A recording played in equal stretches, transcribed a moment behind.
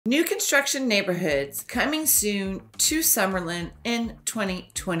New construction neighborhoods coming soon to Summerlin in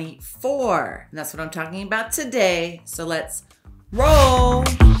 2024. And that's what I'm talking about today. So let's roll.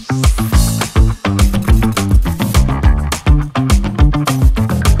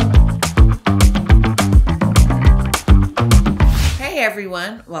 Hey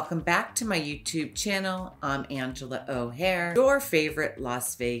everyone, welcome back to my YouTube channel. I'm Angela O'Hare, your favorite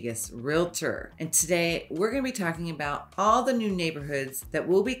Las Vegas realtor. And today we're going to be talking about all the new neighborhoods that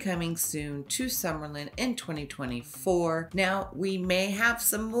will be coming soon to Summerlin in 2024. Now, we may have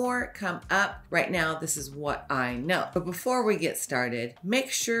some more come up. Right now, this is what I know. But before we get started, make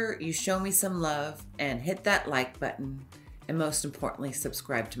sure you show me some love and hit that like button. And most importantly,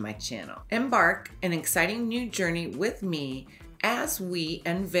 subscribe to my channel. Embark an exciting new journey with me as we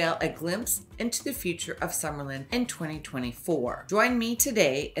unveil a glimpse into the future of Summerlin in 2024. Join me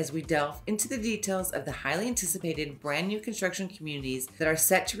today as we delve into the details of the highly anticipated brand new construction communities that are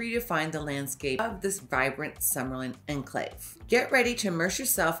set to redefine the landscape of this vibrant Summerlin enclave. Get ready to immerse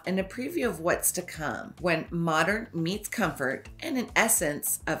yourself in a preview of what's to come when modern meets comfort and an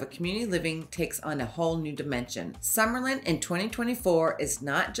essence of a community living takes on a whole new dimension. Summerlin in 2024 is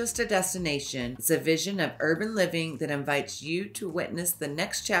not just a destination, it's a vision of urban living that invites you to witness the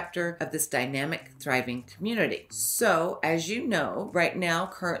next chapter of this dynamic, thriving community. So, as you know, right now,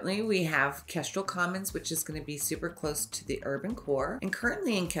 currently we have Kestrel Commons, which is going to be super close to the urban core. And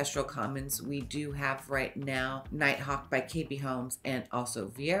currently in Kestrel Commons, we do have right now Nighthawk by KB Homes and also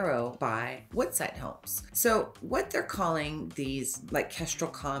Viero by Woodside Homes. So what they're calling these, like Kestrel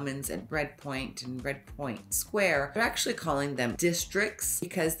Commons and Red Point Square, they're actually calling them districts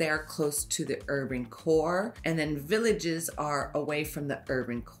because they are close to the urban core, and then villages are away from the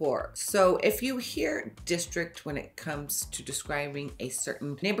urban core. So if you hear district when it comes to describing a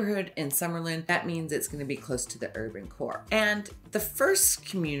certain neighborhood in Summerlin, that means it's going to be close to the urban core. And the first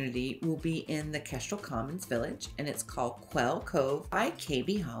community will be in the Kestrel Commons village, and it's called Quell Cove by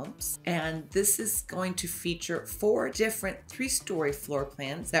KB Homes. And this is going to feature 4 different 3-story floor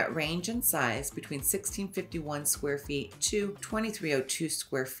plans that range in size between 1651 square feet to 2302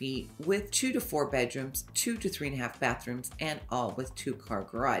 square feet, with 2 to 4 bedrooms, 2 to 3.5 bathrooms, and all with 2-car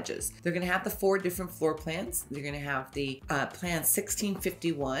garages. They're going to have the 4 different floor plans. They're going to have the plan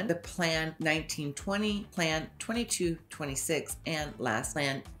 1651, the plan 1920, plan 2226, and last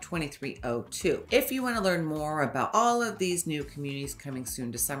plan 2302. If you want to learn more about all of these new communities coming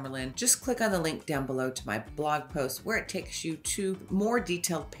soon to Summerlin, just click on the link down below to my blog post where it takes you to more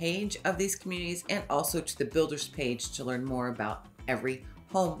detailed page of these communities and also to the builders page to learn more about every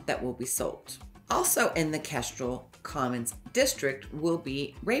home that will be sold. Also in the Kestrel Commons district will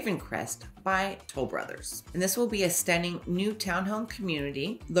be Ravencrest by Toll Brothers. And this will be a stunning new townhome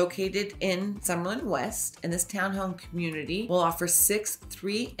community located in Summerlin West. And this townhome community will offer 6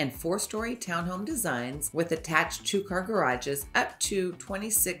 3- and 4-story townhome designs with attached 2-car garages up to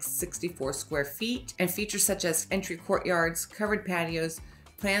 2664 square feet, and features such as entry courtyards, covered patios,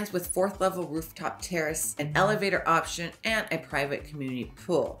 plans with 4th level rooftop terrace, an elevator option, and a private community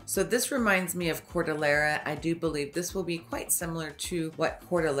pool. So this reminds me of Cordillera. I do believe this will be quite similar to what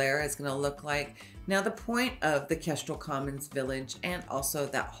Cordillera is going to look like. Now, the point of the Kestrel Commons village and also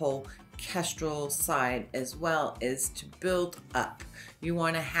that whole Kestrel side as well is to build up. You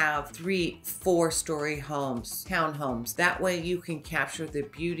want to have 3 4-story homes, townhomes. That way you can capture the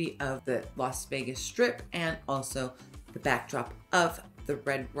beauty of the Las Vegas Strip and also the backdrop of the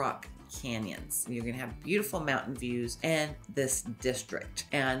Red Rock Canyons. You're going to have beautiful mountain views in this district.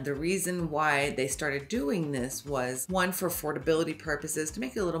 And the reason why they started doing this was, 1, for affordability purposes, to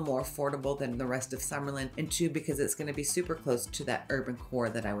make it a little more affordable than the rest of Summerlin, and 2, because it's going to be super close to that urban core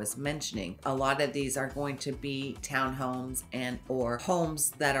that I was mentioning. A lot of these are going to be townhomes and or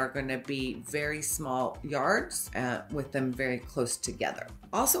homes that are going to be very small yards with them very close together.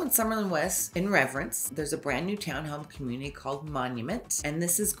 Also in Summerlin West, in Reverence, there's a brand new townhome community called Monument. And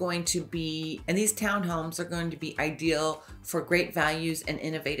this is going to be, and these townhomes are going to be ideal for great values and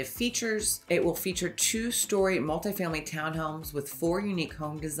innovative features. It will feature 2-story multifamily townhomes with 4 unique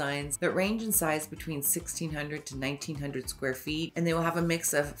home designs that range in size between 1600 to 1900 square feet. And they will have a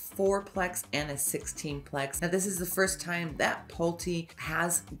mix of 4-plex and a 16-plex. Now, this is the first time that Pulte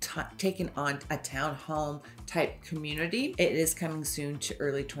has taken on a townhome type community. It is coming soon to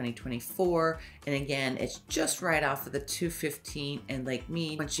early 2024. And again, it's just right off of the 215 and Lake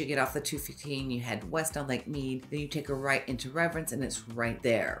Mead. Once you get off off the 215, you head west on Lake Mead, then you take a right into Reverence, and it's right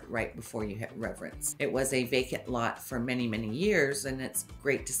there, right before you hit Reverence. It was a vacant lot for many, many years, and it's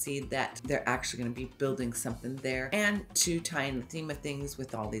great to see that they're actually going to be building something there. And to tie in the theme of things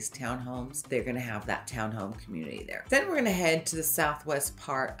with all these townhomes, they're going to have that townhome community there. Then we're going to head to the southwest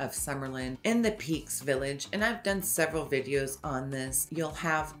part of Summerlin in the Peaks Village, and I've done several videos on this. You'll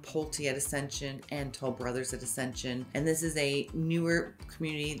have Pulte at Ascension and Toll Brothers at Ascension, and this is a newer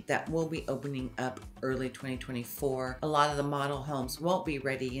community that will be opening up early 2024. A lot of the model homes won't be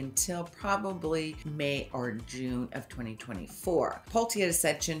ready until probably May or June of 2024. Pulte at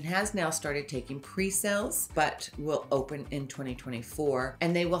Ascension has now started taking pre-sales, but will open in 2024,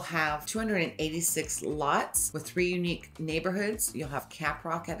 and they will have 286 lots with 3 unique neighborhoods. You'll have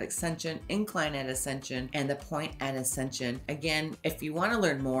Caprock at Ascension, Incline at Ascension, and The Point at Ascension. Again, if you want to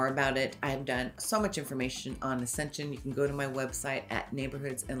learn more about it, I've done so much information on Ascension. You can go to my website at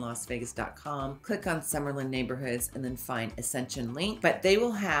neighborhoodsinlasvegas.com, click on Summerlin neighborhoods, and then find Ascension link. But they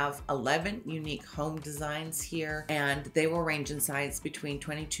will have 11 unique home designs here, and they will range in size between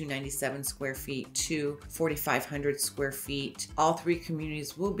 2297 square feet to 4500 square feet. All 3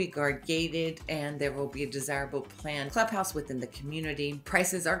 communities will be guard gated, and there will be a desirable planned clubhouse within the community.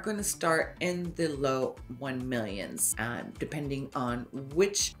 Prices are going to start in the low 1 millions, depending on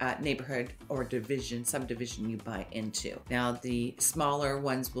which neighborhood or subdivision you buy into. Now, the smaller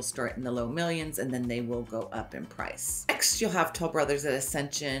ones will start in the low millions, and then they will go up in price. Next, you'll have Toll Brothers at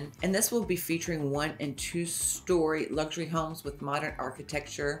Ascension, and this will be featuring 1- and 2-story luxury homes with modern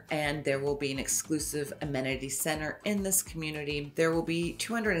architecture, and there will be an exclusive amenity center in this community. There will be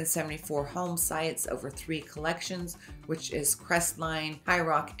 274 home sites over 3 collections, which is Crestline, High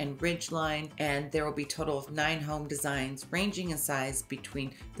Rock, and Ridgeline, and there will be a total of 9 home designs ranging in size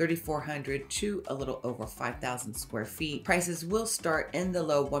between 3,400 to a little over 5,000 square feet. Prices will start in the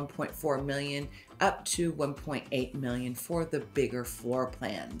low 1.4 million up to 1.8 million for the bigger floor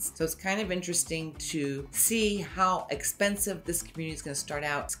plans. So it's kind of interesting to see how expensive this community is going to start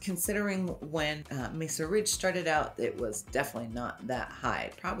out. Considering when Mesa Ridge started out, it was definitely not that high,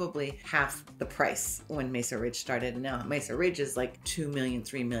 probably half the price when Mesa Ridge started. And now Mesa Ridge is like $2 million,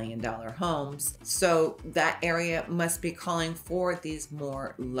 $3 million homes. So that area must be calling for these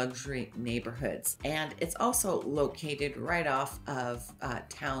more luxury neighborhoods. And it's also located right off of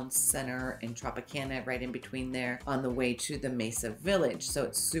Town Center in Tropicana, right in between there on the way to the Mesa Village. So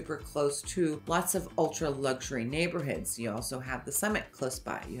it's super close to lots of ultra luxury neighborhoods. You also have the Summit close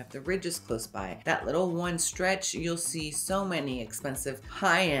by. You have the Ridges close by. That little one stretch, you'll see so many expensive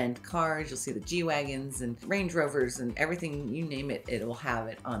high-end cars. You'll see the G-Wagons and Range Rovers and everything, you name it, it'll have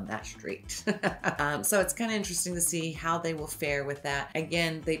it on that street. So it's kind of interesting to see how they will fare with that.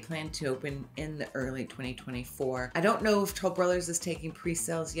 Again, they plan to open in the early 2024. I don't know if Toll Brothers is taking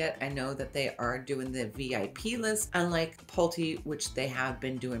pre-sales yet. I know that they are doing the VIP list, unlike Pulte, which they have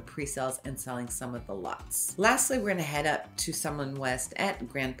been doing pre-sales and selling some of the lots. Lastly, we're going to head up to Summerlin West at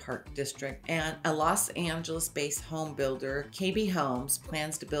Grand Park District, and a Los Angeles-based home builder, KB Homes,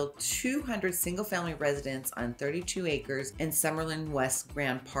 plans to build 200 single-family residents on 32 acres in Summerlin West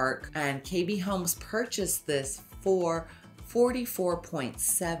Grand Park, and KB Homes purchased this for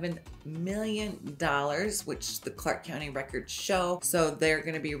 $44.7 million, which the Clark County records show. So they're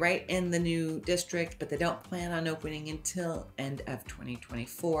going to be right in the new district, but they don't plan on opening until end of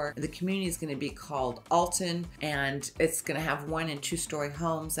 2024. The community is going to be called Alton, and it's going to have 1- and 2-story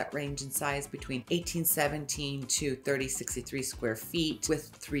homes that range in size between 1817 to 3063 square feet with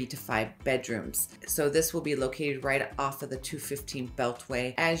 3 to 5 bedrooms. So this will be located right off of the 215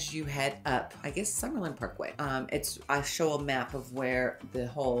 Beltway as you head up, I guess, Summerlin Parkway. I show a map of where the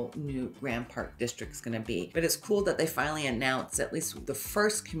whole new Grand Park District is going to be. But it's cool that they finally announced at least the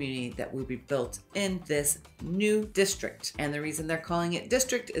first community that will be built in this new district. And the reason they're calling it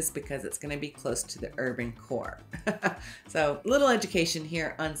district is because it's going to be close to the urban core. So little education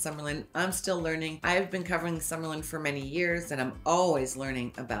here on Summerlin. I'm still learning. I've been covering Summerlin for many years, and I'm always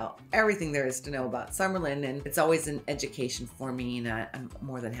learning about everything there is to know about Summerlin, and it's always an education for me, and I'm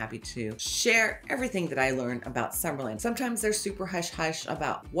more than happy to share everything that I learn about Summerlin. Sometimes they're super hush-hush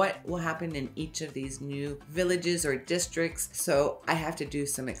about what will happen in each of these new villages or districts, so I have to do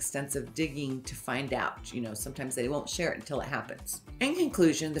some extensive digging to find out. You know, sometimes they won't share it until it happens. In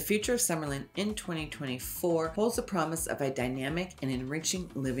conclusion, the future of Summerlin in 2024 holds the promise of a dynamic and enriching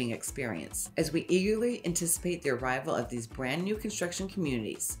living experience as we eagerly anticipate the arrival of these brand new construction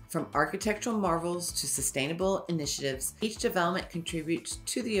communities. From architectural marvels to sustainable initiatives, each development contributes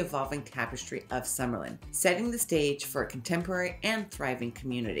to the evolving tapestry of Summerlin, setting the stage for a contemporary and thriving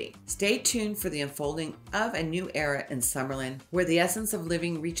community. state. Stay tuned for the unfolding of a new era in Summerlin, where the essence of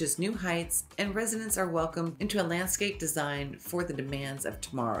living reaches new heights and residents are welcomed into a landscape designed for the demands of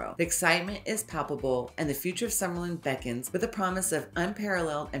tomorrow. The excitement is palpable, and the future of Summerlin beckons with the promise of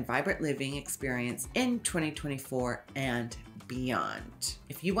unparalleled and vibrant living experience in 2024 and beyond.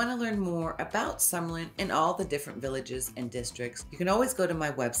 If you want to learn more about Summerlin and all the different villages and districts, you can always go to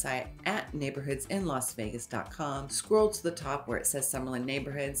my website at neighborhoodsinlasvegas.com. Scroll to the top where it says Summerlin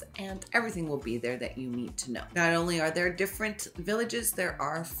Neighborhoods, and everything will be there that you need to know. Not only are there different villages, there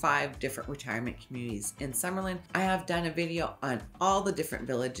are 5 different retirement communities in Summerlin. I have done a video on all the different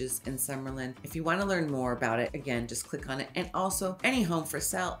villages in Summerlin. If you want to learn more about it, again, just click on it. And also, any home for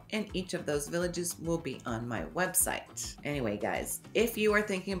sale in each of those villages will be on my website. Anyway, guys, if you are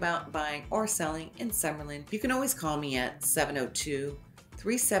thinking about buying or selling in Summerlin, you can always call me at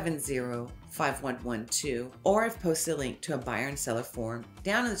 702-370-5112, or I've posted a link to a buyer and seller forum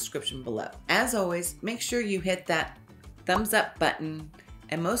down in the description below. As always, make sure you hit that thumbs up button,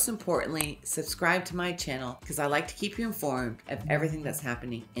 and most importantly, subscribe to my channel because I like to keep you informed of everything that's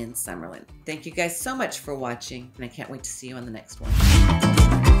happening in Summerlin. Thank you guys so much for watching, and I can't wait to see you on the next one.